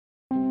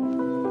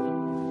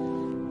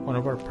One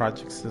of our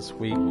projects this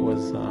week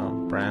was a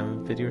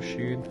brand video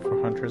shoot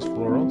for Huntress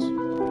Florals.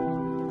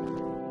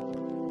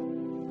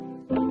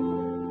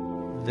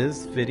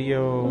 This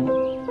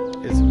video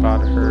is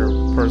about her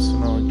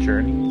personal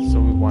journey, so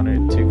we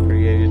wanted to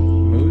create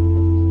mood,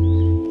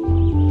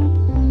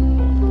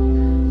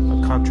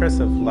 a contrast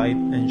of light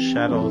and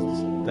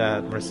shadows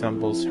that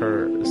resembles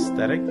her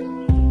aesthetic.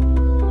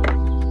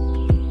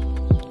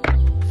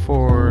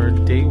 For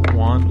day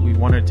one, we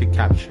wanted to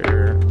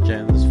capture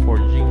Jen's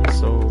foraging,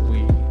 so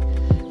we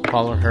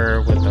follow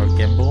her with our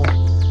gimbal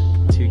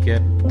to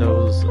get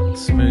those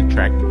smooth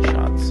tracking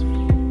shots.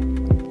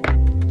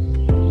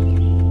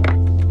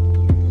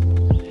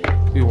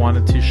 We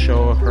wanted to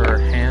show her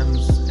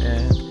hands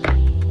and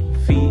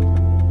feet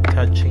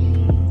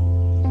touching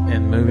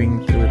and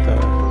moving through the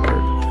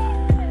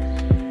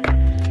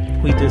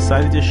earth. We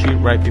decided to shoot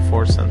right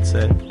before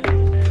sunset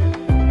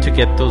to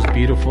get those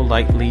beautiful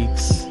light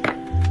leaks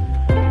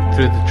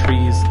through the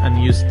trees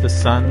and use the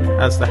sun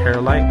as the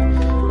hair light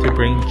to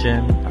bring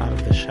Jen out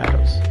of the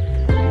shadows.